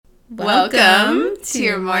Welcome to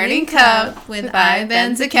your morning cup with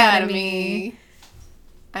iBenz Academy.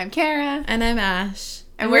 I'm Kara. And I'm Ash.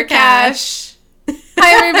 And we're Cash.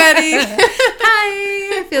 Hi, everybody.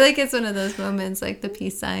 Hi. I feel like it's one of those moments, like the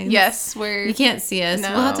peace signs. Yes, you can't see us.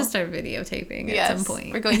 No. We'll have to start videotaping at some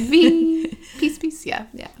point. We're going V. Peace, peace. Yeah.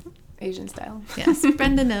 Yeah. Asian style. Yes.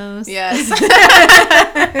 Brenda knows. Yes.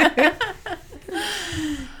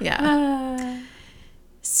 Yeah.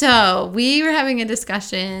 So we were having a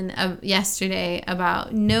discussion yesterday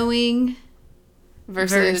about knowing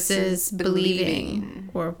versus believing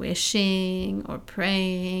or wishing or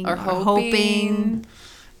praying or hoping.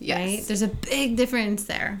 Yes. Right? There's a big difference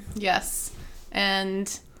there. Yes.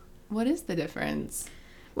 And what is the difference?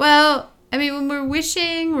 Well, I mean, when we're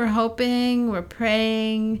wishing, we're hoping, we're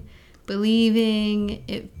praying,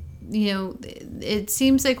 believing, it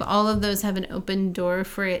seems like all of those have an open door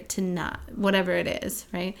for it to not, whatever it is,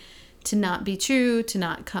 right? To not be true, to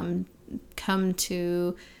not come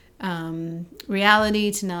to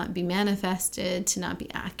reality, to not be manifested, to not be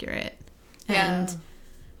accurate. And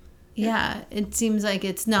it seems like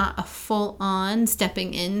it's not a full-on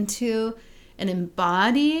stepping into and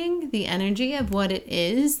embodying the energy of what it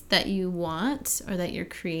is that you want or that you're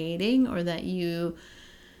creating or that you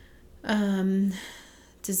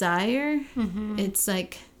desire. Mm-hmm. It's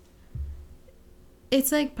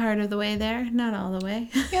like part of the way there, not all the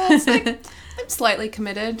way. Yeah, it's like I'm slightly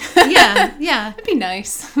committed. Yeah. It'd be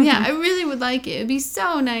nice. Yeah, I really would like it. It'd be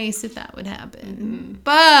so nice if that would happen. Mm-hmm.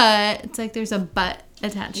 But it's like there's a but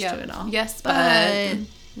attached to it all. Yes, but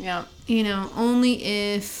yeah. Only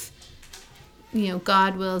if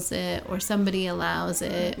God wills it or somebody allows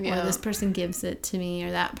it or this person gives it to me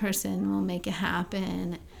or that person will make it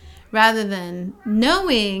happen. Rather than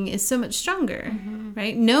knowing is so much stronger,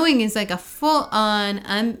 right? Knowing is like a full-on,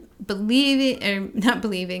 I'm believing, or not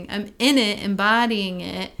believing, I'm in it, embodying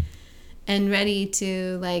it, and ready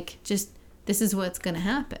to this is what's going to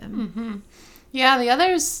happen. Mm-hmm. Yeah, the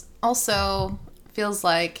others also feels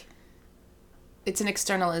like it's an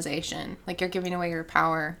externalization. Like you're giving away your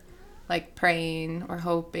power, like praying or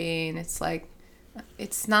hoping. It's like,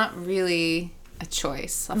 it's not really a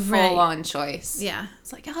choice, a full-on choice. Yeah.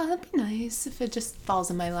 It's like, oh, that'd be nice if it just falls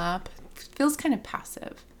in my lap. It feels kind of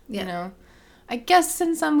passive, I guess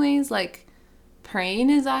in some ways, like, praying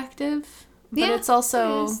is active, but it's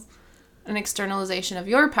also an externalization of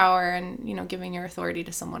your power and, giving your authority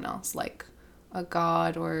to someone else, like a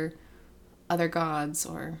god or other gods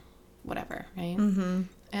or whatever, right? Mm-hmm.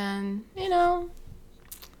 And,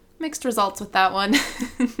 mixed results with that one.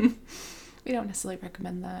 We don't necessarily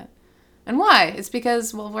recommend that. And why? It's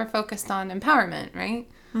because, we're focused on empowerment, right?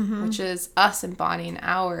 Mm-hmm. Which is us embodying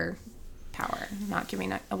our power, not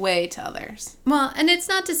giving it away to others. Well, and it's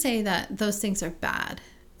not to say that those things are bad.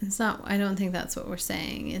 It's not, I don't think that's what we're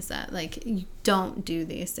saying, is that, you don't do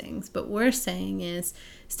these things. But what we're saying is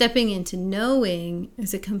stepping into knowing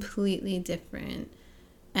is a completely different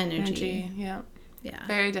energy. Yeah.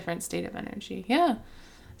 Very different state of energy. Yeah.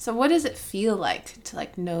 So what does it feel like to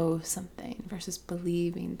know something versus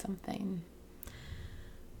believing something?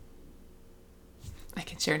 I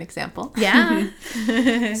can share an example. Yeah.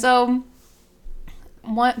 So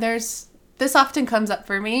this often comes up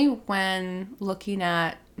for me when looking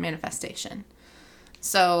at manifestation.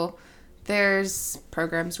 So there's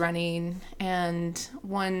programs running, and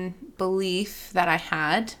one belief that I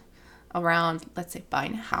had around, let's say,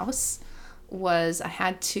 buying a house was I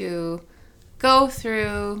had to go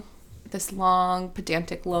through this long,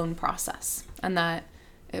 pedantic loan process, and that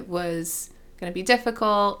it was going to be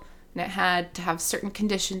difficult, and it had to have certain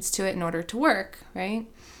conditions to it in order to work, right?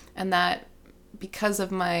 And that because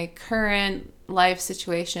of my current life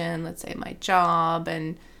situation, let's say my job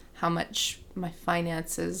and how much my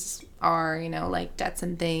finances are, like debts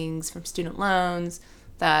and things from student loans,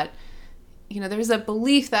 that, there was a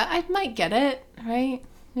belief that I might get it, right?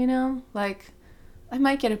 I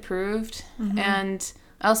might get approved. Mm-hmm. And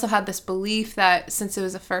I also had this belief that since it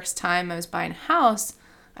was the first time I was buying a house,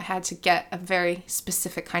 I had to get a very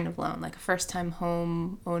specific kind of loan, like a first-time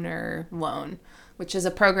home owner loan, which is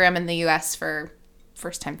a program in the U.S. for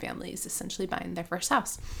first-time families essentially buying their first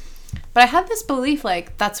house. But I had this belief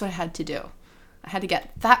that's what I had to do. I had to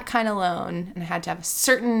get that kind of loan, and I had to have a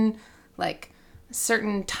certain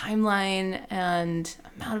timeline and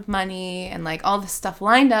amount of money and all this stuff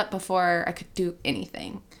lined up before I could do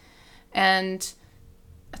anything. And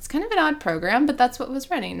it's kind of an odd program, but that's what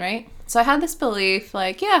was running, right? So I had this belief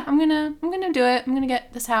I'm gonna do it. I'm gonna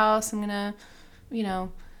get this house. I'm gonna,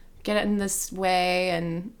 get it in this way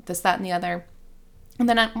and this, that, and the other. And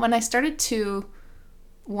then when I started to,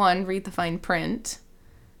 one, read the fine print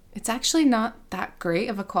it's actually not that great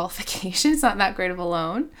of a qualification. It's not that great of a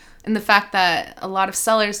loan. And the fact that a lot of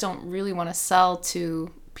sellers don't really want to sell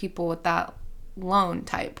to people with that loan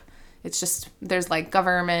type. It's just, there's like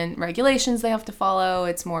government regulations they have to follow.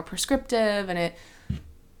 It's more prescriptive, and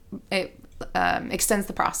it extends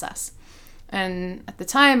the process. And at the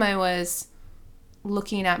time I was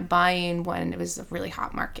looking at buying when it was a really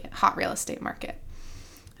hot real estate market.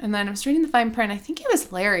 And then I was reading the fine print. I think it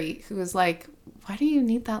was Larry who was like, why do you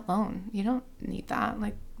need that loan? You don't need that.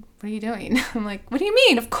 Like, what are you doing? I'm like, what do you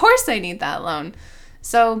mean? Of course I need that loan.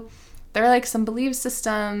 So there are like some belief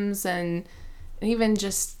systems and even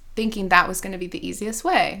just thinking that was going to be the easiest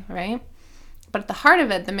way, right? But at the heart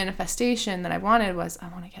of it, the manifestation that I wanted was, I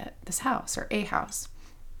want to get this house or a house.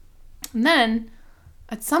 And then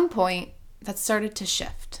at some point that started to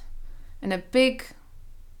shift. And a big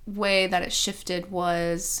way that it shifted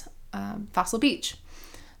was Fossil Beach.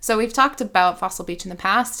 So we've talked about Fossil Beach in the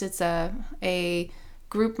past. It's a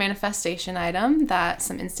group manifestation item that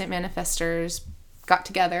some instant manifestors got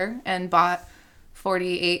together and bought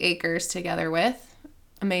 48 acres together with.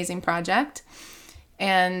 Amazing project.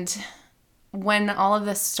 And when all of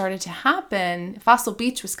this started to happen, Fossil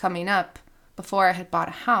Beach was coming up before I had bought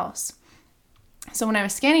a house. So when I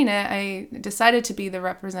was scanning it, I decided to be the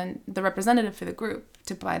representative for the group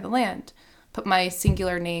to buy the land, put my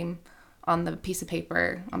singular name on the piece of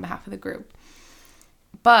paper on behalf of the group.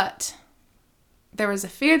 But there was a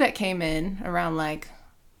fear that came in around like,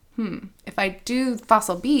 if I do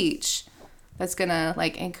Fossil Beach, that's gonna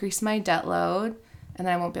like increase my debt load, and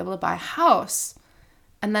then I won't be able to buy a house.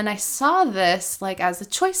 And then I saw this like as a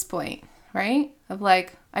choice point, right? Of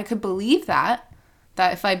like, I could believe that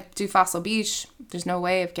if I do Fossil Beach, there's no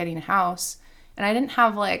way of getting a house. And I didn't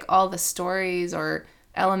have like all the stories or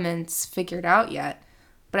elements figured out yet.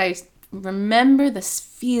 But I remember this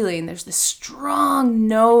feeling, there's this strong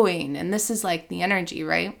knowing, and this is like the energy,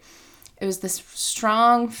 right? It was this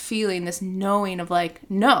strong feeling, this knowing of like,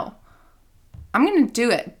 no, I'm going to do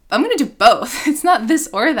it. I'm going to do both. It's not this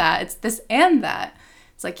or that. It's this and that.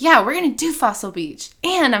 It's like, yeah, we're going to do Fossil Beach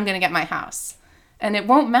and I'm going to get my house. And it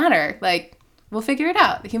won't matter. Like, we'll figure it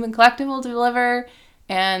out. The Human Collective will deliver,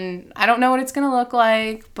 and I don't know what it's going to look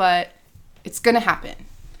like, but it's going to happen.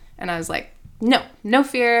 And I was like, no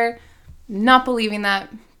fear, not believing that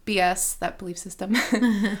BS, that belief system.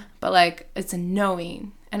 But like, it's a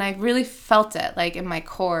knowing. And I really felt it like in my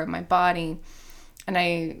core, my body. And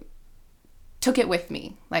I took it with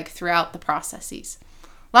me, like throughout the processes.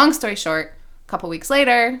 Long story short, a couple weeks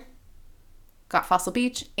later, got Fossil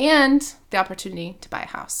Beach and the opportunity to buy a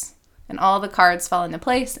house. And all the cards fell into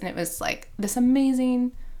place, and it was like this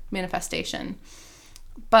amazing manifestation.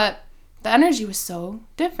 But the energy was so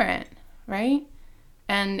different, right?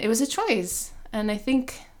 And it was a choice. And I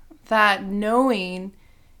think that knowing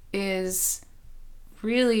is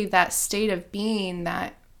really that state of being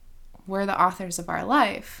that we're the authors of our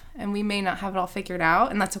life, and we may not have it all figured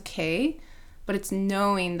out, and that's okay, but it's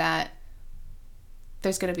knowing that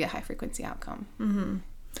there's going to be a high frequency outcome. Mm-hmm.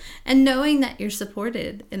 And knowing that you're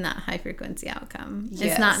supported in that high frequency outcome.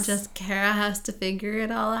 Yes. It's not just Kara has to figure it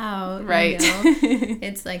all out. Right. You know?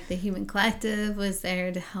 It's like the Human Collective was there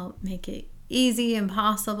to help make it easy and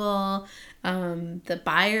possible. The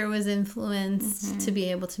buyer was influenced to be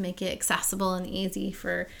able to make it accessible and easy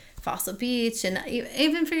for Fossil Beach, and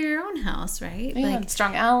even for your own house, right? Yeah, like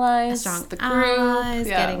strong allies, the group,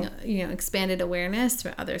 getting expanded awareness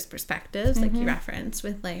through others' perspectives, like you referenced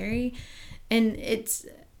with Larry. And it's,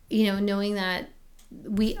 knowing that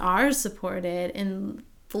we are supported in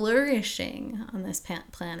flourishing on this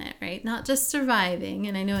planet, right? Not just surviving.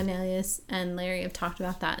 And I know Anelius and Larry have talked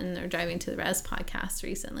about that in their Driving to the Res podcast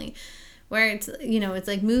recently, where it's, it's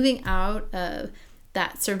like moving out of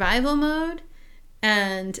that survival mode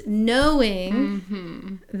and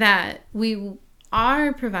knowing that we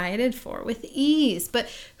are provided for with ease. But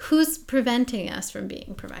who's preventing us from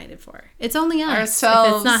being provided for? It's only us. Ourselves.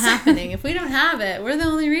 If it's not happening. If we don't have it, we're the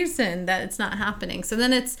only reason that it's not happening. So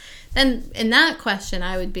then in that question,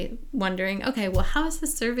 I would be wondering, okay, well, how is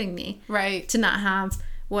this serving me? Right. To not have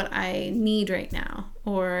what I need right now,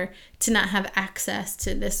 or to not have access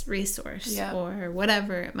to this resource, or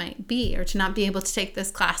whatever it might be, or to not be able to take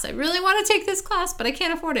this class. I really want to take this class, but I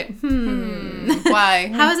can't afford it. Why?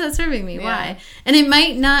 How is that serving me? Why? And it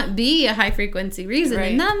might not be a high frequency reason.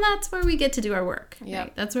 Right. And then that's where we get to do our work. Yep.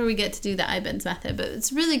 Right? That's where we get to do the iBenz method. But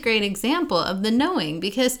it's a really great example of the knowing,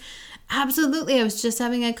 because absolutely, I was just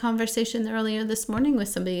having a conversation earlier this morning with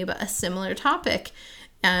somebody about a similar topic.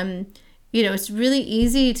 it's really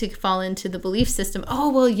easy to fall into the belief system. Oh,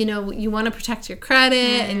 well, you want to protect your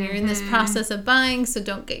credit and you're in this process of buying, so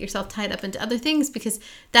don't get yourself tied up into other things, because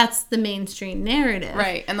that's the mainstream narrative.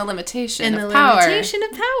 Right. And the limitation of power.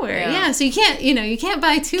 Yeah. So you can't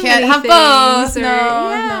buy too can't many have things. both.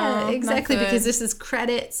 No, exactly. Because this is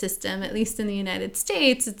credit system, at least in the United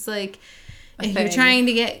States, it's like, if you're trying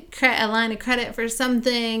to get a line of credit for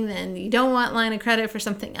something, then you don't want line of credit for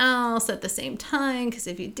something else at the same time, because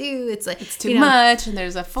if you do, it's like... It's too much, and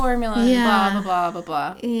there's a formula, and blah, blah, blah, blah,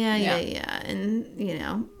 blah. Yeah.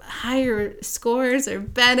 And, higher scores are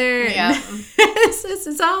better. Yeah.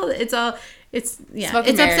 It's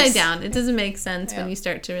upside down. It doesn't make sense when you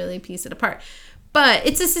start to really piece it apart. But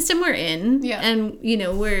it's a system we're in, and,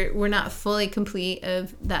 we're not fully complete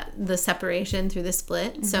of the separation through the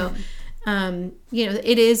split, mm-hmm. So...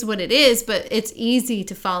 it is what it is, but it's easy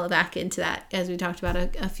to fall back into that, as we talked about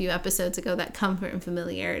a few episodes ago, that comfort and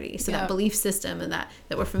familiarity. So that belief system and that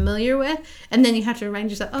we're familiar with, and then you have to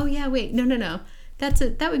remind yourself, oh yeah, wait, no,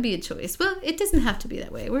 that would be a choice. Well, it doesn't have to be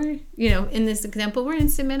that way. We're, in this example, we're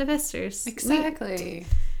instant manifestors. Exactly.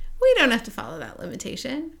 We don't have to follow that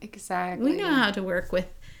limitation. Exactly. We know how to work with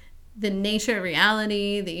the nature of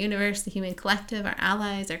reality, the universe, the human collective, our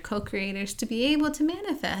allies, our co-creators, to be able to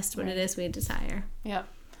manifest what it is we desire. Yeah.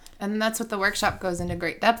 And that's what the workshop goes into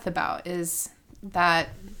great depth about, is that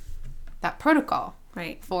protocol.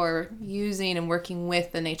 Right. For using and working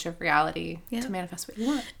with the nature of reality to manifest what you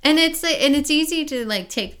want. And it's easy to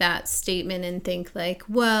take that statement and think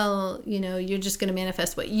well, you're just going to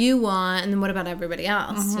manifest what you want, and then what about everybody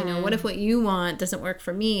else? Mm-hmm. What if what you want doesn't work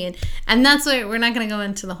for me? And that's why we're not going to go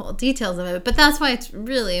into the whole details of it, but that's why it's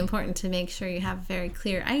really important to make sure you have a very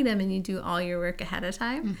clear item and you do all your work ahead of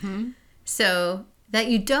time, mm-hmm. so that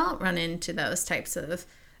you don't run into those types of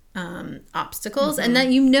obstacles, mm-hmm. and that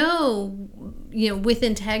with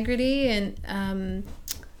integrity and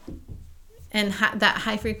that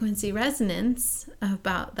high frequency resonance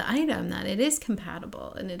about the item, that it is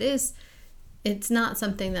compatible and it's not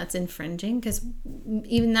something that's infringing, because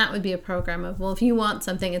even that would be a program of, well, if you want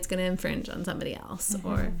something, it's going to infringe on somebody else, mm-hmm.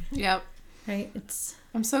 or right.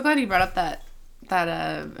 I'm so glad you brought up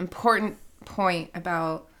that important point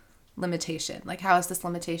about limitation. How is this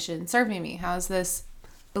limitation serving me? How is this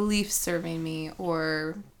belief serving me,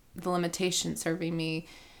 or the limitation serving me?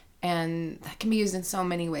 And that can be used in so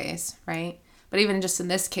many ways, right? But even just in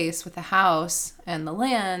this case with the house and the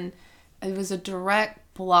land, it was a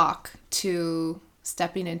direct block to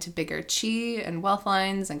stepping into bigger chi and wealth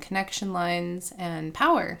lines and connection lines and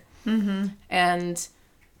power. Mm-hmm. And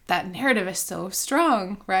that narrative is so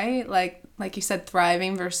strong, right? Like you said,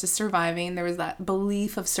 thriving versus surviving. There was that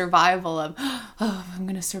belief of survival of, oh, I'm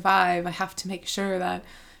going to survive. I have to make sure that,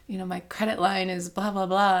 my credit line is blah, blah,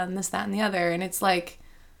 blah, and this, that, and the other. And it's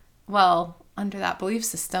well, under that belief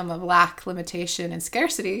system of lack, limitation, and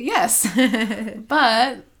scarcity, yes.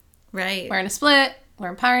 But right, we're in a split. We're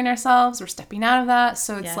empowering ourselves. We're stepping out of that.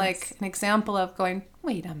 So it's an example of going,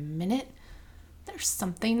 wait a minute. There's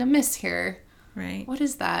something amiss here. Right. What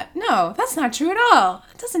is that? No, that's not true at all.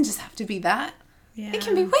 It doesn't just have to be that. Yeah. It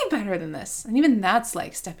can be way better than this. And even that's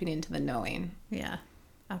stepping into the knowing. Yeah,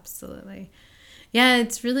 absolutely. Yeah,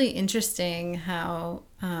 it's really interesting how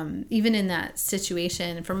even in that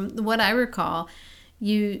situation, from what I recall,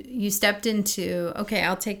 you stepped into, okay,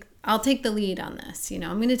 I'll take the lead on this.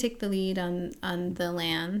 I'm going to take the lead on the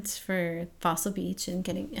land for Fossil Beach and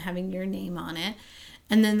having your name on it.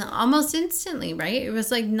 And then almost instantly, right? It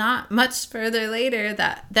was not much further later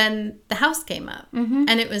that then the house came up. Mm-hmm.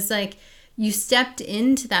 And it was you stepped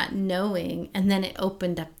into that knowing, and then it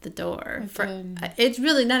opened up the door. It's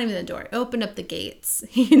really not even the door. It opened up the gates.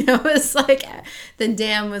 It's the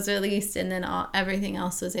dam was released, and then everything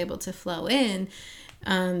else was able to flow in.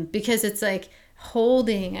 Because it's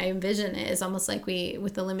holding, I envision it is almost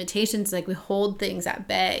with the limitations, we hold things at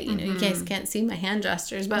bay. Mm-hmm. You guys can't see my hand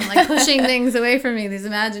gestures, but I'm pushing things away from me, these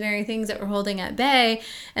imaginary things that we're holding at bay.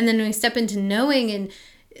 And then we step into knowing, and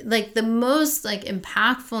the most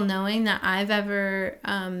impactful knowing that I've ever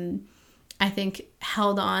I think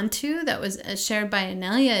held on to, that was shared by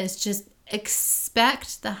Anelia, is just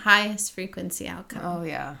expect the highest frequency outcome. Oh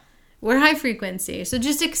yeah. We're high frequency, so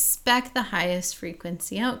just expect the highest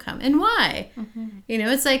frequency outcome. And why? Mm-hmm.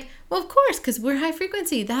 It's well, of course, because we're high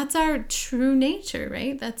frequency. That's our true nature,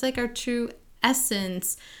 right? That's our true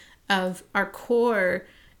essence of our core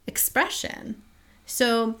expression.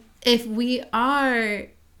 So if we are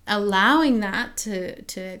allowing that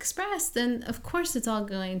to express, then of course it's all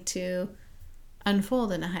going to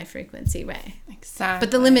unfold in a high frequency way. Exactly.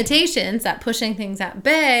 But the limitations, that pushing things at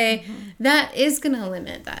bay, that is going to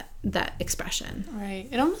limit that expression. Right.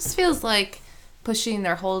 It almost feels like pushing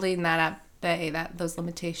or holding that at bay, those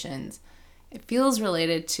limitations. It feels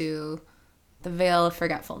related to the veil of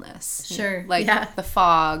forgetfulness. Sure. Like the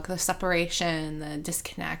fog, the separation, the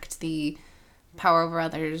disconnect, the power over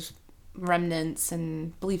others, remnants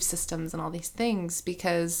and belief systems and all these things.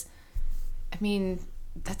 Because, I mean,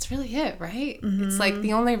 that's really it, right? It's like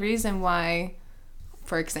the only reason why,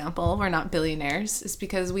 for example, we're not billionaires is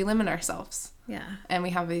because we limit ourselves. Yeah. And we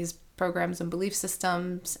have these programs and belief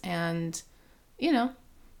systems, and, you know,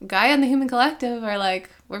 Gaia and the Human Collective are like,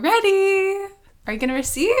 we're ready. Are you going to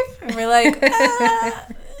receive? And we're like,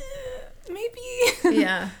 maybe.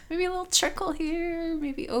 Yeah. Maybe a little trickle here.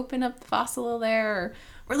 Maybe open up the fossil there, or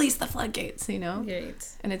release the floodgates, you know?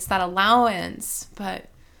 Great. And it's that allowance. But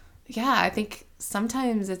yeah, I think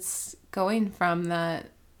sometimes it's going from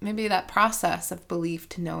maybe that process of belief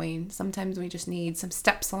to knowing. Sometimes we just need some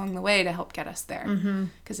steps along the way to help get us there.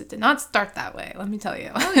 Because it did not start that way, let me tell you.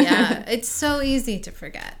 Oh, yeah. It's so easy to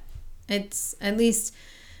forget. It's, at least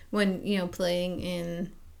when, you know, playing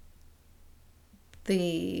in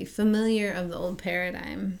the familiar of the old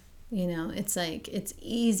paradigm, you know, it's like, it's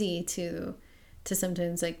easy to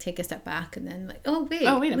sometimes like take a step back and then like,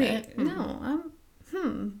 wait a minute. No,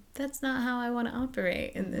 that's not how I want to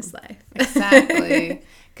operate in this life. Exactly.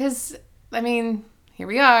 Because, I mean, here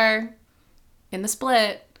we are in the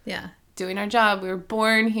split. Yeah. Doing our job. We were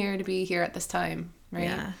born here to be here at this time, right?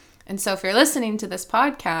 Yeah. And so if you're listening to this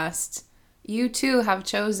podcast, you too have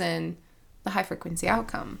chosen the high frequency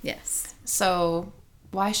outcome. Yes. So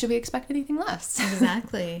why should we expect anything less?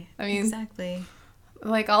 Exactly. I mean, exactly.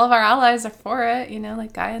 Like all of our allies are for it, you know,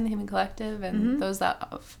 like Gaia and the Human Collective, and those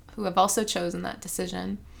who have also chosen that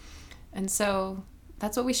decision. And so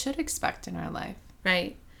that's what we should expect in our life.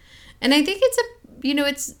 Right. And I think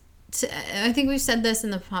I think we've said this in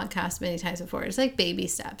the podcast many times before. It's like baby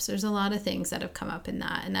steps. There's a lot of things that have come up in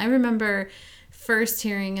that. And I remember first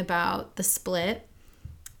hearing about the split.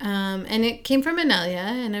 And it came from Anelia.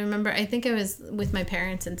 And I remember, I think I was with my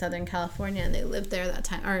parents in Southern California, and they lived there that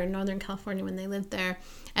time, or in Northern California when they lived there.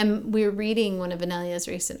 And we were reading one of Anelia's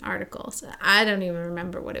recent articles. I don't even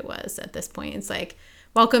remember what it was at this point. It's like,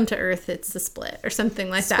 welcome to Earth, it's the split, or something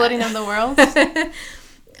like Splitting that. of the world?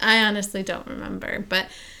 I honestly don't remember. But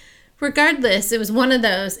regardless, it was one of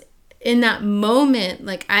those, in that moment,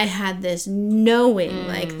 like I had this knowing,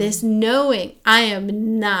 I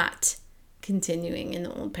am not continuing in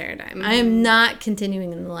the old paradigm. I am not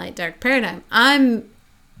continuing in the light dark paradigm. I'm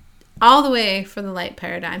all the way for the light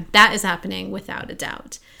paradigm. That is happening without a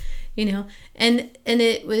doubt, you know. And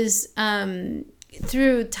it was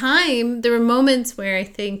through time, there were moments where I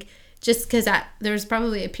think, just because there was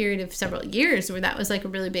probably a period of several years where that was like a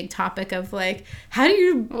really big topic of like, how do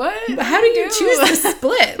you choose the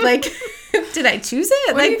split? Like, did I choose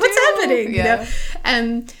it? Like, what's happening? Yeah. You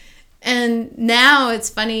know? And now it's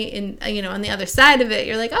funny, on the other side of it,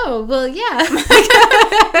 you're like, oh, well, yeah.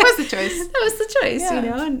 That was the choice. That was the choice, you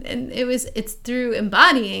know? And it's through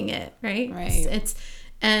embodying it, right? Right.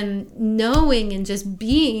 And knowing and just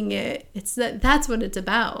being it, that's what it's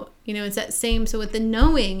about. You know, it's that same, so with the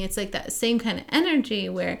knowing, it's like that same kind of energy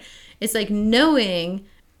where it's like knowing,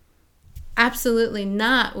 absolutely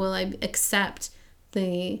not will I accept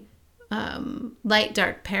the light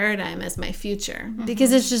dark paradigm as my future,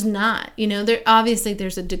 because it's just not, you know.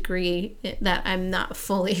 There's a degree that I'm not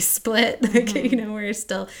fully split, like, you know, we're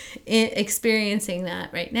still experiencing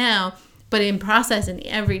that right now, but in processing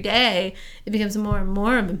every day, it becomes more and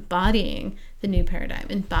more of embodying the new paradigm,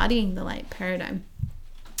 embodying the light paradigm.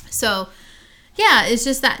 So yeah, it's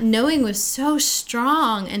just that knowing was so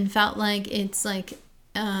strong and felt like it's like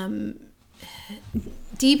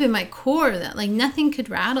deep in my core that like nothing could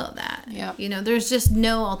rattle that. Yeah. You know, there's just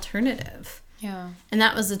no alternative. Yeah. And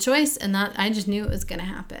that was the choice, and that I just knew it was going to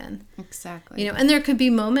happen. Exactly. You know, and there could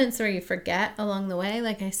be moments where you forget along the way,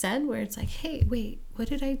 like I said, where it's like, hey, wait, what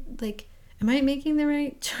did I, like, am I making the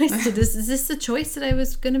right choice? Is this the choice that I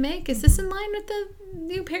was going to make? Is this in line with the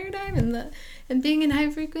new paradigm and being in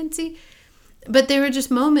high frequency? But there were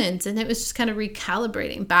just moments, and it was just kind of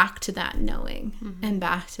recalibrating back to that knowing and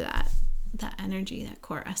back to that energy, that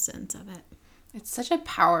core essence of it. It's such a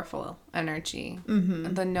powerful energy,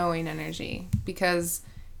 the knowing energy, because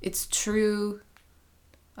it's true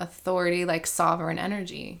authority, like sovereign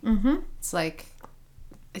energy. It's like,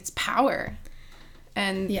 it's power.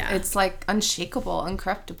 And it's like unshakable,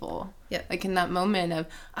 uncorruptible. Yep. Like in that moment of,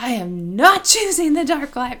 I am not choosing the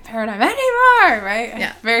dark light paradigm anymore, right?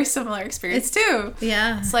 Yeah. Very similar experience too.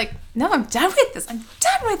 Yeah. It's like, no, I'm done with this. I'm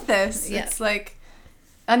done with this. Yeah. It's like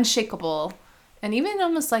unshakable. And even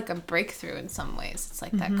almost like a breakthrough in some ways. It's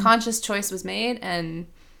like that conscious choice was made and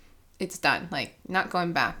it's done. Like, not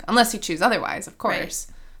going back. Unless you choose otherwise, of course.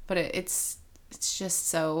 Right. But it's just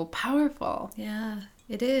so powerful. Yeah,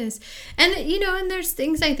 it is. And, and there's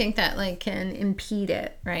things I think that, like, can impede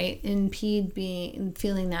it, right? Impede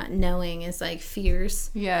feeling that knowing is, like, fears.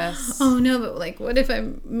 Yes. Oh, no, but, like, what if I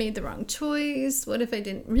made the wrong choice? What if I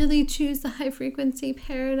didn't really choose the high-frequency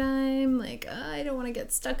paradigm? Like, I don't want to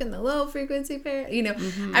get stuck in the low-frequency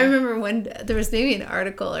paradigm. I remember there was maybe an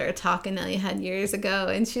article or a talk Annelia had years ago,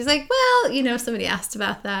 and she's like, well, somebody asked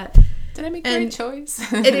about that. Did I make the right choice?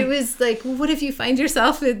 And it was like, what if you find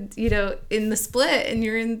yourself in the split and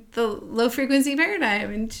you're in the low frequency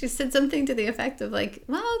paradigm? And she said something to the effect of like,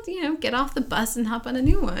 well, get off the bus and hop on a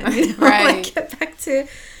new one. Right. Like get back to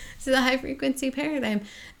the high frequency paradigm.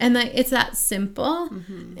 And like it's that simple.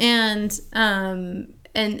 And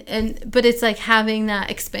but it's like having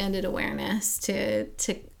that expanded awareness to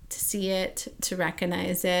see it, to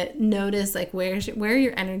recognize it, notice like where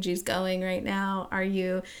your energy's going right now. Are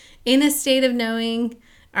you in a state of knowing?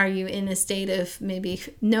 Are you in a state of maybe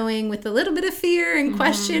knowing with a little bit of fear and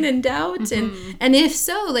question and doubt? And if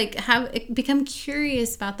so, like become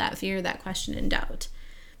curious about that fear, that question and doubt,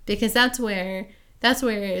 because that's where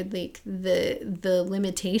like the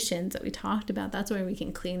limitations that we talked about, that's where we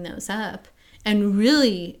can clean those up and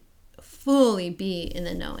really fully be in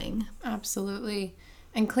the knowing. Absolutely.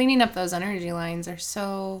 And cleaning up those energy lines are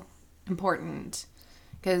so important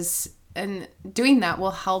and doing that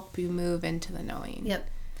will help you move into the knowing. Yep.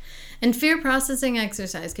 And fear processing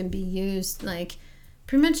exercise can be used like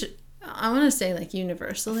pretty much, I want to say like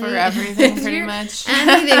universally. For everything, pretty much.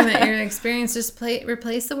 Anything that you're experiencing, just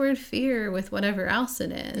replace the word fear with whatever else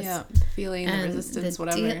it is. Yeah. Feeling, the resistance,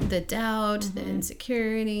 whatever. The doubt, the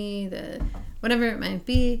insecurity, the whatever it might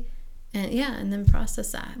be. And then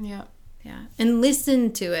process that. Yeah. Yeah. And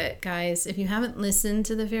listen to it, guys. If you haven't listened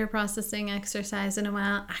to the fear processing exercise in a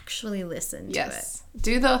while, actually listen to it.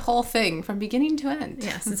 Do the whole thing from beginning to end.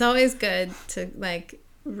 Yes. It's always good to like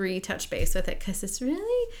retouch base with it because it's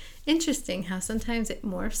really interesting how sometimes it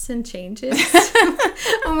morphs and changes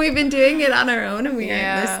when we've been doing it on our own and we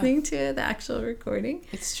aren't listening to the actual recording.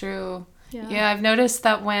 It's true. Yeah. I've noticed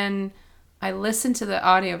that when I listen to the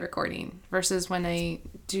audio recording versus when I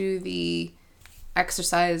do the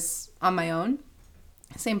exercise on my own,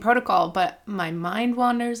 same protocol, but my mind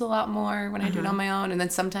wanders a lot more when I do it on my own. And then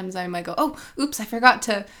sometimes I might go, oh, oops, I forgot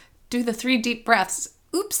to do the 3 deep breaths.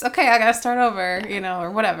 Oops, okay, I gotta start over,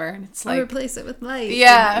 or whatever. And it's like, or replace it with light.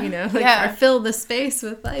 Yeah. And, or fill the space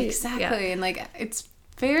with light. Exactly. Yeah. And like, it's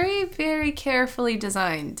very, very carefully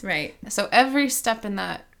designed. Right. So every step in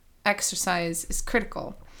that exercise is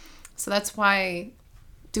critical. So that's why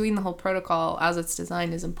doing the whole protocol as it's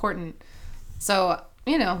designed is important. So,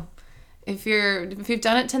 if you've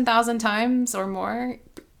done it 10,000 times or more,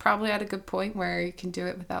 probably at a good point where you can do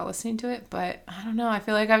it without listening to it. But I don't know. I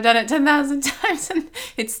feel like I've done it 10,000 times and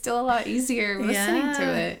it's still a lot easier listening to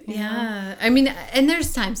it. You know? I mean, and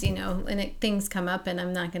there's times, and things come up and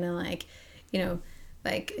I'm not going to like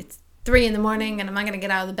it's 3 a.m. and I'm not going to get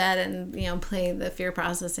out of the bed and, play the fear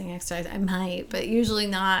processing exercise. I might, but usually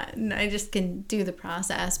not. I just can do the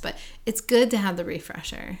process, but it's good to have the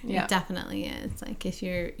refresher. Yeah. It definitely is. Like if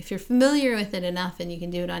you're familiar with it enough and you can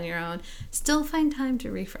do it on your own, still find time to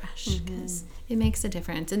refresh because it makes a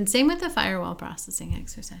difference. And same with the firewall processing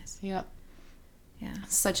exercise. Yep. Yeah.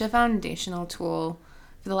 Such a foundational tool.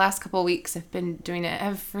 For the last couple of weeks, I've been doing it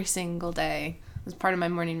every single day. It was part of my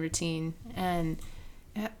morning routine. And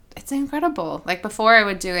it's incredible. Like before I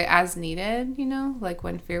would do it as needed, like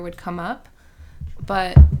when fear would come up.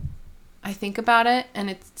 But I think about it and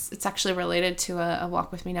it's actually related to a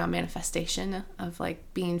Walk With Me Now manifestation of like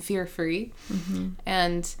being fear-free.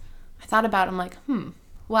 And I thought about it, I'm like,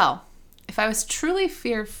 well, if I was truly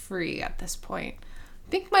fear-free at this point,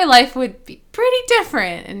 I think my life would be pretty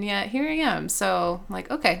different. And yet here I am. So I'm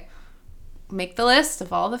like, okay, make the list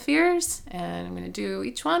of all the fears and I'm going to do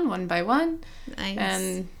each one by one. Nice.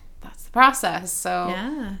 And that's the process. So,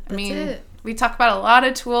 yeah, it. We talk about a lot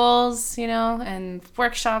of tools, and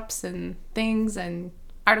workshops and things and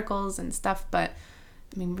articles and stuff. But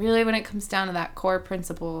really when it comes down to that core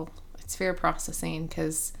principle, it's fear processing.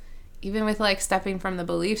 Because even with like stepping from the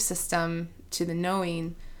belief system to the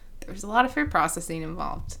knowing, there's a lot of fear processing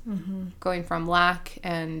involved. Going from lack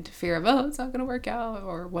and fear of, it's not going to work out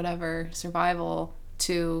or whatever, survival,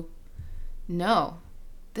 to no,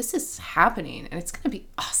 this is happening and it's going to be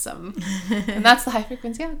awesome. And that's the high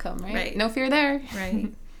frequency outcome, right? Right. No fear there.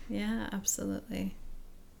 Right. Yeah, absolutely.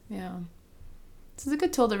 Yeah. This is a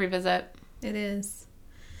good tool to revisit. It is.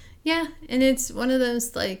 Yeah, and it's one of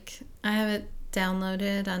those, like, I have it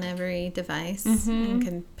downloaded on every device and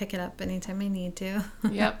can pick it up anytime I need to.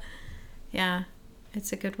 Yep. Yeah,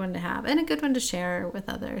 it's a good one to have and a good one to share with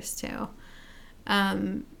others too.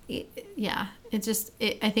 Yeah,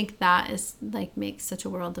 I think that is, like, makes such a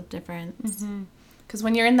world of difference. Because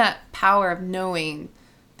when you're in that power of knowing,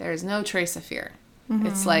 there's no trace of fear.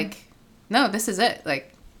 It's like, no, this is it.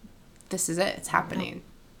 Like, this is it. It's happening.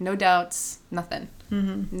 No doubts, nothing.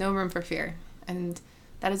 No room for fear. And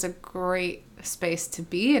that is a great space to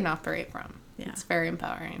be and operate from. Yeah. It's very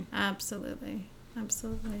empowering. Absolutely.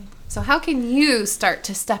 Absolutely. So how can you start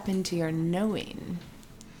to step into your knowing?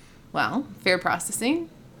 Well, fear processing,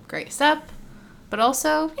 great step. But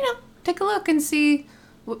also, take a look and see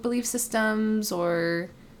what belief systems or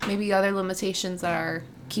maybe other limitations that are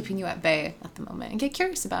keeping you at bay at the moment, and get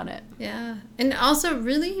curious about it. Yeah. And also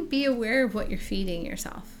really be aware of what you're feeding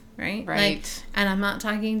yourself, right? Right. Like, and I'm not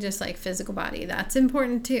talking just like physical body. That's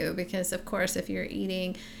important too, because of course if you're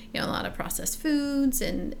eating, a lot of processed foods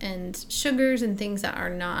and sugars and things that are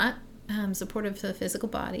not supportive to the physical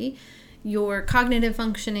body, your cognitive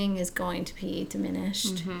functioning is going to be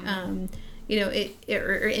diminished, or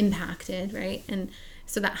impacted, right? And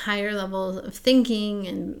so that higher level of thinking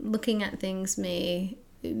and looking at things may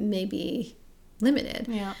be limited.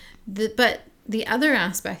 Yeah. But the other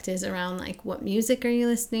aspect is around, like, what music are you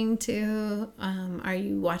listening to? Are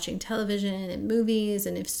you watching television and movies?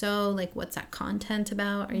 And if so, like, what's that content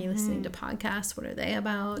about? Are you listening to podcasts? What are they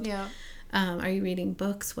about? Yeah. Are you reading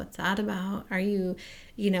books? What's that about? Are you,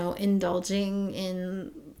 indulging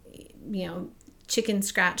in, chicken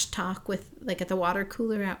scratch talk with, like, at the water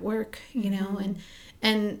cooler at work,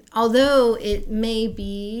 and although it may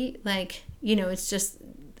be like, it's just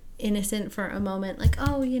innocent for a moment, like,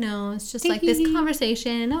 oh, it's just like this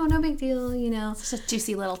conversation, oh, no big deal, It's just a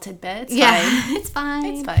juicy little tidbit. It's fine. It's fine.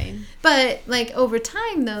 It's fine. But, like, over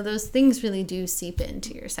time, though, those things really do seep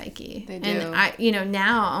into your psyche. They do. And I,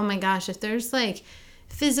 now, oh my gosh, if there's, like,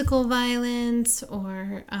 physical violence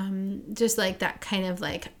or just, like, that kind of,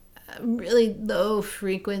 like, really low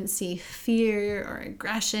frequency fear or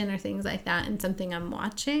aggression or things like that in something I'm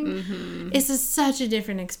watching, it's such a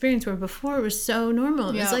different experience, where before it was so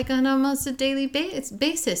normal. It was like on almost a daily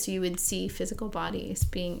basis you would see physical bodies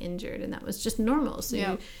being injured, and that was just normal,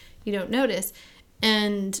 so you don't notice.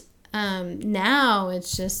 And now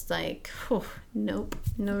it's just like, nope,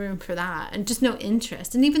 no room for that, and just no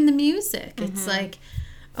interest. And even the music, it's like,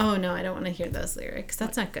 oh no, I don't want to hear those lyrics.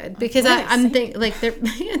 That's not good, because I'm thinking, like,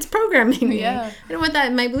 it's programming me. I don't want that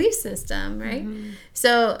in my belief system, right?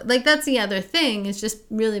 So, like, that's the other thing, is just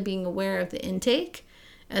really being aware of the intake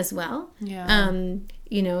as well. And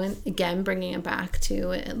again, bringing it back to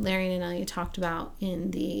what Larry and I talked about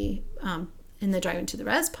in the Driving to the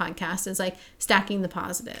Res podcast, is like stacking the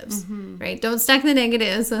positives, right? Don't stack the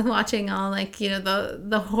negatives with watching all, like,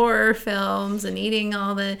 the horror films and eating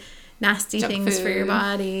all the nasty junk things food for your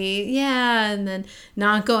body. And then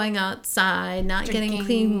not going outside, not getting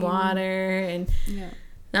clean water, and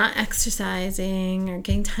not exercising or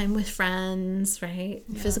getting time with friends, right?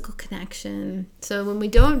 Physical connection. So when we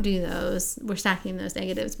don't do those, we're stacking those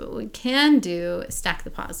negatives. But what we can do is stack the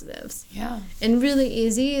positives. And really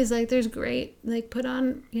easy is, like, there's great, like, put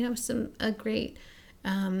on, a great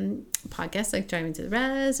podcast like Driving to the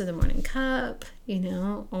Res or The Morning Cup,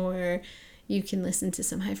 or you can listen to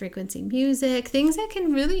some high frequency music, things that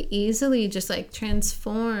can really easily just, like,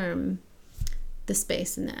 transform the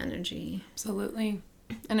space and the energy. Absolutely.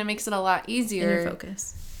 And it makes it a lot easier. And your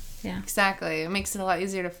focus. Yeah. Exactly. It makes it a lot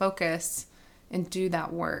easier to focus and do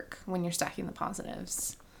that work when you're stacking the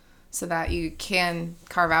positives, so that you can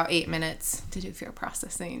carve out 8 minutes to do fear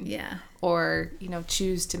processing. Yeah. Or,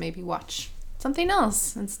 choose to maybe watch something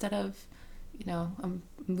else instead of, a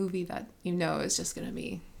movie that is just going to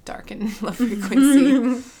be dark and low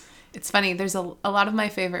frequency. It's funny. There's a lot of my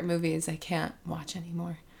favorite movies I can't watch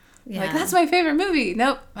anymore. Like, that's my favorite movie.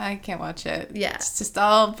 Nope, I can't watch it. It's just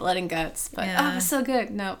all blood and guts. But it's so good.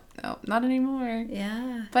 Nope, not anymore.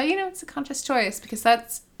 But it's a conscious choice, because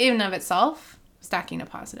that's, in and of itself, stacking a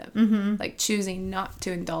positive. Like, choosing not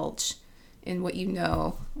to indulge in what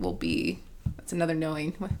will be. That's another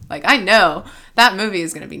knowing. Like, I know that movie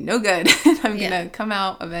is going to be no good. I'm going to come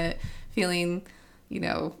out of it feeling,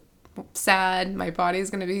 sad. My body's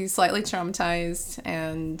going to be slightly traumatized,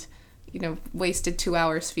 and, wasted 2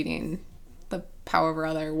 hours feeding the power over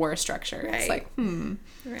other war structure. Right. It's like,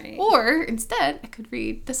 Right. Or instead, I could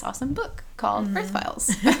read this awesome book called Earth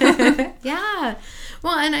Files. Yeah.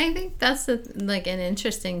 Well, and I think that's like an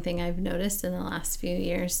interesting thing I've noticed in the last few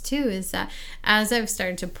years too, is that as I've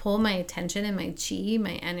started to pull my attention and my chi,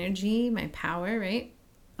 my energy, my power, right,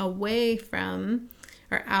 away from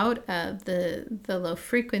or out of the low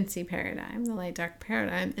frequency paradigm, the light dark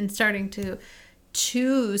paradigm, and starting to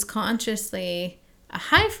choose consciously a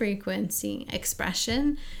high frequency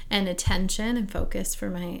expression and attention and focus for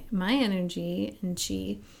my energy and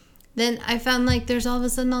chi, then I found like there's all of a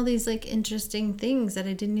sudden all these like interesting things that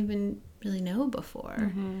I didn't even really know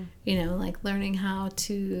before. You know, like learning how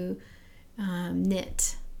to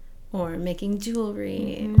knit, or making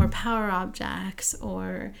jewelry, or power objects,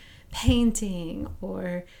 or painting,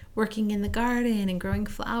 or working in the garden and growing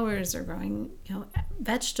flowers, or growing, you know,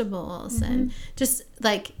 vegetables, and just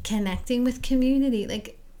like connecting with community,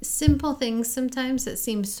 like simple things sometimes that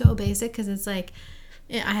seem so basic, because it's like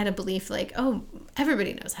I had a belief like, oh,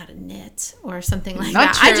 everybody knows how to knit or something like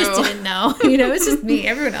Not that. true. I just didn't know. You know, it's just me.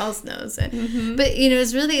 Everyone else knows it. But, you know,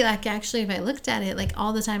 it's really like, actually, if I looked at it, like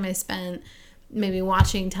all the time I spent maybe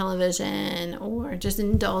watching television or just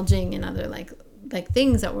indulging in other like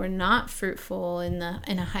things that were not fruitful in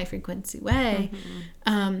a high frequency way,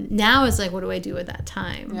 now it's like, what do I do with that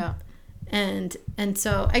time? Yeah. And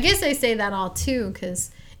so I guess I say that all too,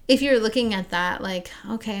 because if you're looking at that, like,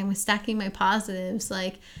 okay, I'm stacking my positives,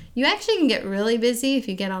 like, you actually can get really busy if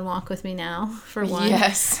you get on Walk With Me Now, for one.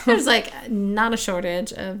 Yes. There's, like, not a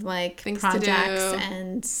shortage of, like, Things projects to do.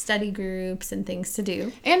 and study groups and things to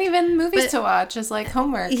do. And even movies to watch as like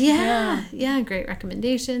homework. Yeah, great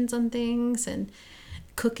recommendations on things, and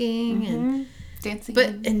cooking and dancing.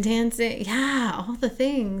 and dancing. Yeah, all the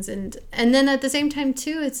things. And then at the same time,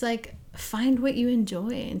 too, it's like, find what you enjoy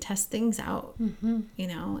and test things out, you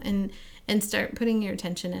know, and start putting your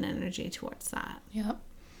attention and energy towards that. Yep.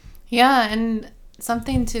 Yeah, and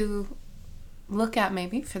something to look at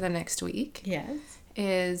maybe for the next week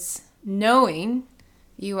is knowing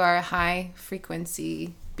you are a high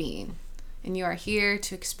frequency being and you are here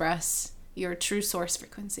to express your true source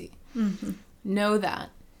frequency. Know that.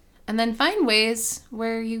 And then find ways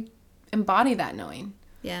where you embody that knowing.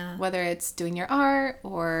 Yeah. Whether it's doing your art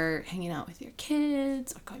or hanging out with your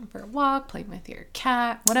kids or going for a walk, playing with your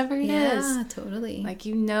cat, whatever it is. Yeah, totally. Like,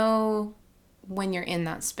 you know when you're in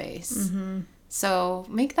that space. So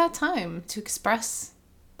make that time to express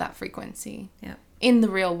that frequency in the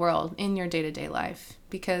real world, in your day-to-day life,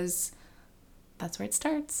 because that's where it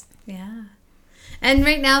starts. Yeah. And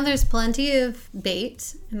right now there's plenty of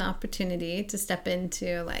bait and opportunity to step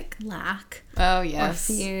into like lack or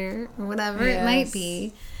fear or whatever it might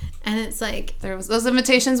be. And it's like, those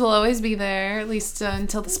invitations will always be there, at least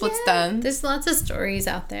until the split's done. There's lots of stories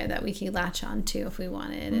out there that we could latch on to if we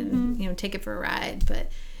wanted and, you know, take it for a ride.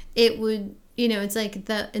 But it would, you know, it's like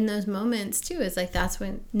in those moments too, it's like that's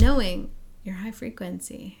when knowing your high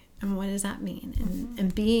frequency and what does that mean,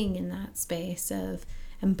 and being in that space of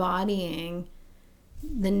embodying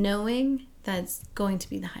the knowing that's going to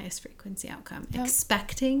be the highest frequency outcome.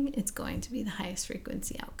 Expecting it's going to be the highest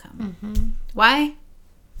frequency outcome. Why?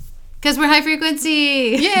 Because we're high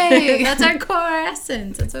frequency. Yay! That's our core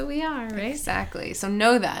essence. That's what we are, right? Exactly. So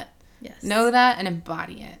know that. Yes. Know that and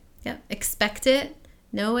embody it. Yep. Expect it,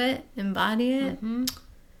 know it, embody it.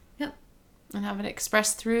 Yep. And have it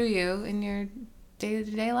expressed through you in your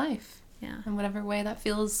day-to-day life. Yeah. In whatever way that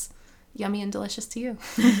feels yummy and delicious to you.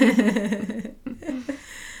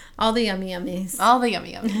 All the yummy yummies. All the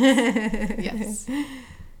yummy yummies. Yes.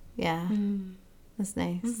 Yeah. That's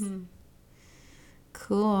nice.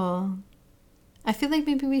 Cool. I feel like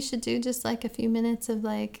maybe we should do just like a few minutes of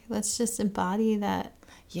like, let's just embody that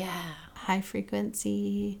high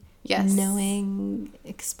frequency, knowing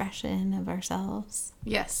expression of ourselves.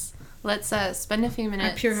 Yes. Let's spend a few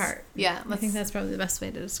minutes. Our pure heart. Yeah. I think that's probably the best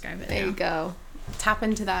way to describe it. There you go. Tap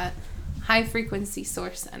into that high frequency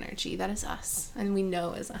source energy that is us, and we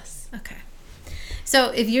know is us. Okay.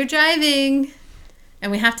 So if you're driving,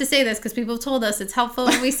 and we have to say this because people have told us it's helpful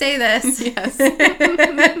when we say this. Yes.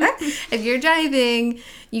 If you're driving,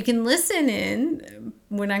 you can listen in.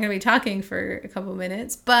 We're not going to be talking for a couple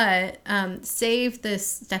minutes, but save this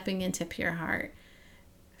stepping into pure heart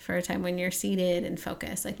for a time when you're seated and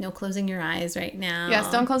focused. Like, no closing your eyes right now.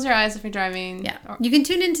 Yes, don't close your eyes if you're driving. Yeah. You can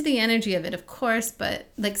tune into the energy of it, of course, but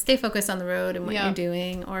like stay focused on the road and what you're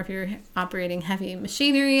doing. Or if you're operating heavy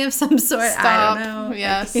machinery of some sort, Stop. I don't know.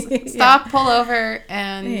 Yes. Stop, pull over,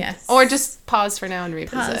 and or just pause for now and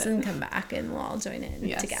revisit. Pause and come back, and we'll all join in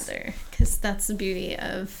together, because that's the beauty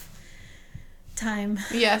of time.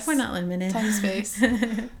 Yes. We're not limited. Time, space.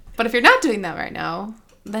 But if you're not doing that right now,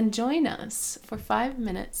 then join us for 5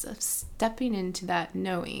 minutes of stepping into that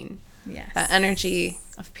knowing, Yes. that energy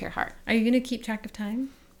of pure heart. Are you going to keep track of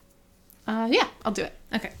time? Yeah, I'll do it.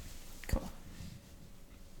 Okay, cool.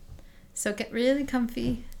 So get really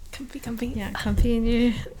comfy. Comfy. Yeah, comfy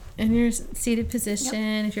in your seated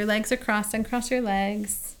position. Yep. If your legs are crossed, uncross your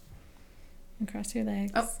legs. Uncross your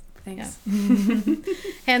legs. Oh, thanks. Yeah.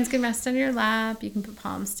 Hands can rest on your lap. You can put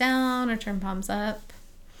palms down or turn palms up.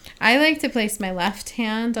 I like to place my left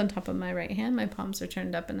hand on top of my right hand. My palms are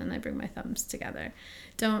turned up, and then I bring my thumbs together.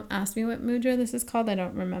 Don't ask me what mudra this is called. I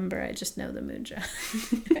don't remember. I just know the mudra.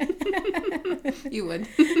 You would.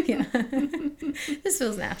 Yeah. This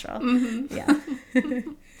feels natural. Mm-hmm. Yeah.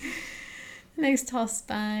 Nice tall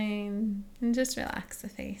spine. And just relax the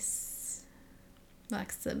face.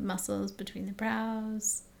 Relax the muscles between the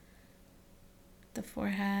brows, the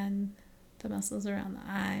forehead, the muscles around the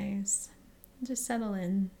eyes. Just settle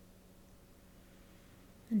in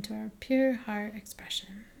into our pure heart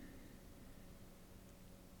expression.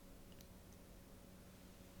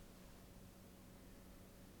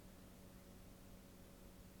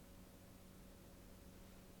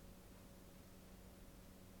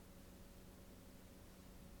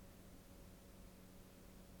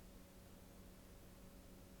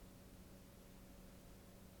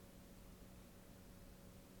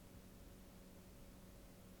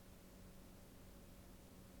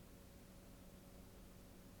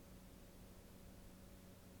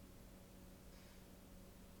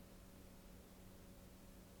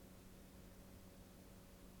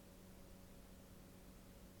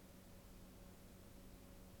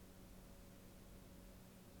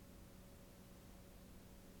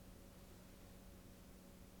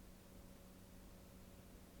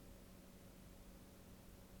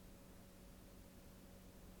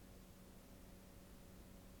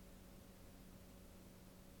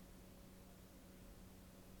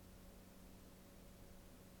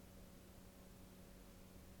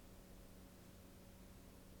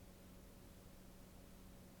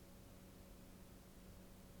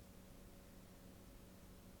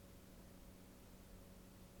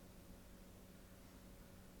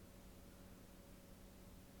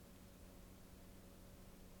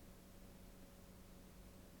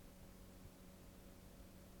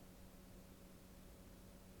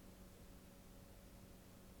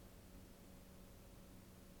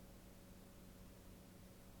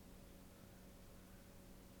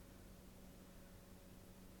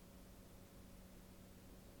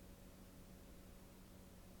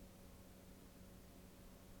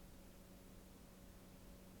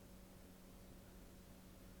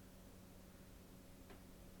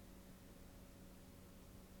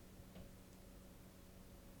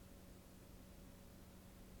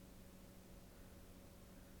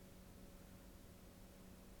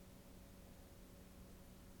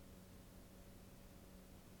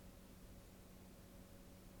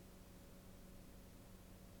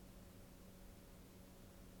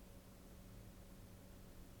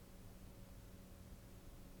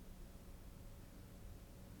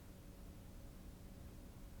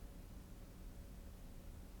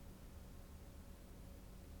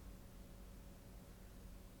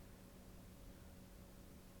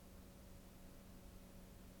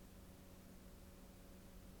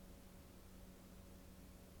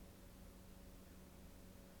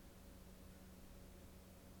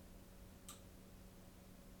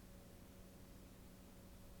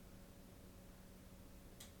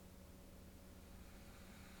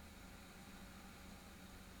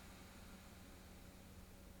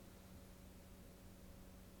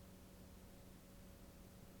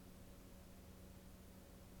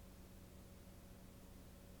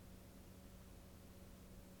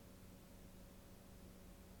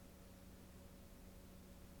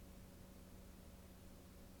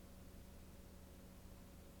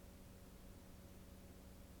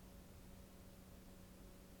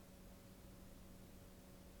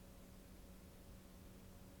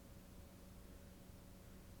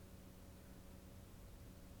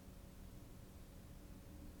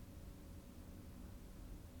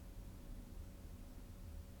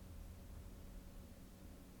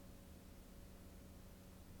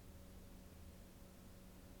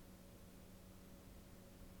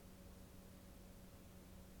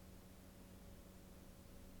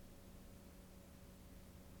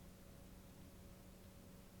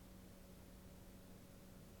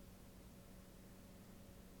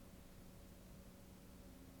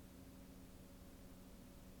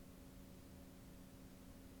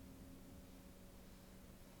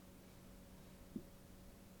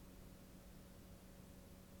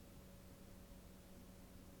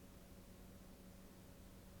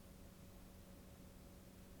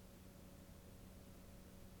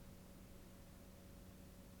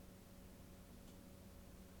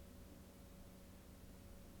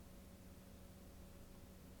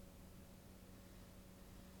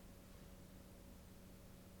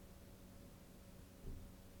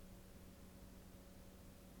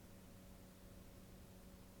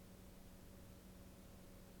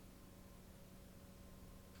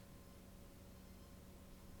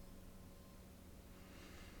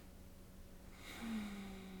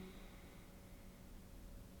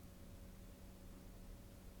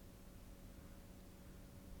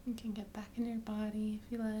 You can get back in your body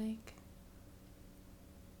if you like.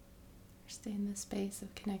 Or stay in the space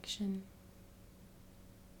of connection.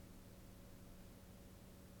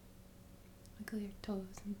 Wiggle your toes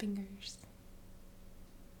and fingers.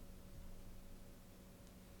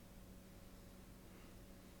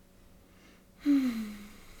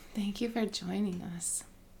 Thank you for joining us.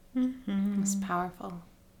 It was powerful.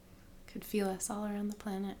 Could feel us all around the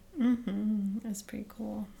planet. That's pretty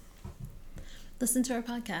cool. Listen to our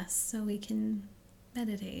podcast so we can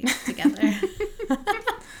meditate together.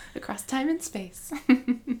 Across time and space.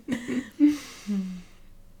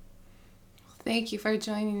 Thank you for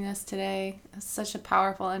joining us today. It's such a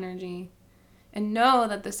powerful energy. And know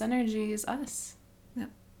that this energy is us. Yep.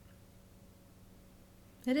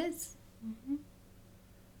 It is.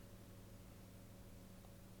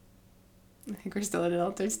 I think we're still in an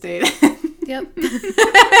altered state. Yep.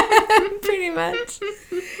 Pretty much.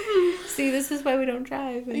 See, this is why we don't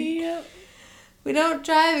drive. Yep. We don't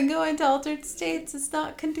drive and go into altered states. It's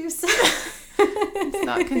not conducive. It's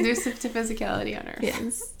not conducive to physicality on Earth.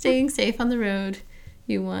 Yes. Staying safe on the road.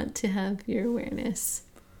 You want to have your awareness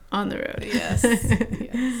on the road. Yes.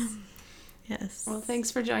 Yes. Yes. Well,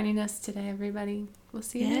 thanks for joining us today, everybody. We'll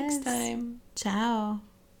see you next time. Ciao.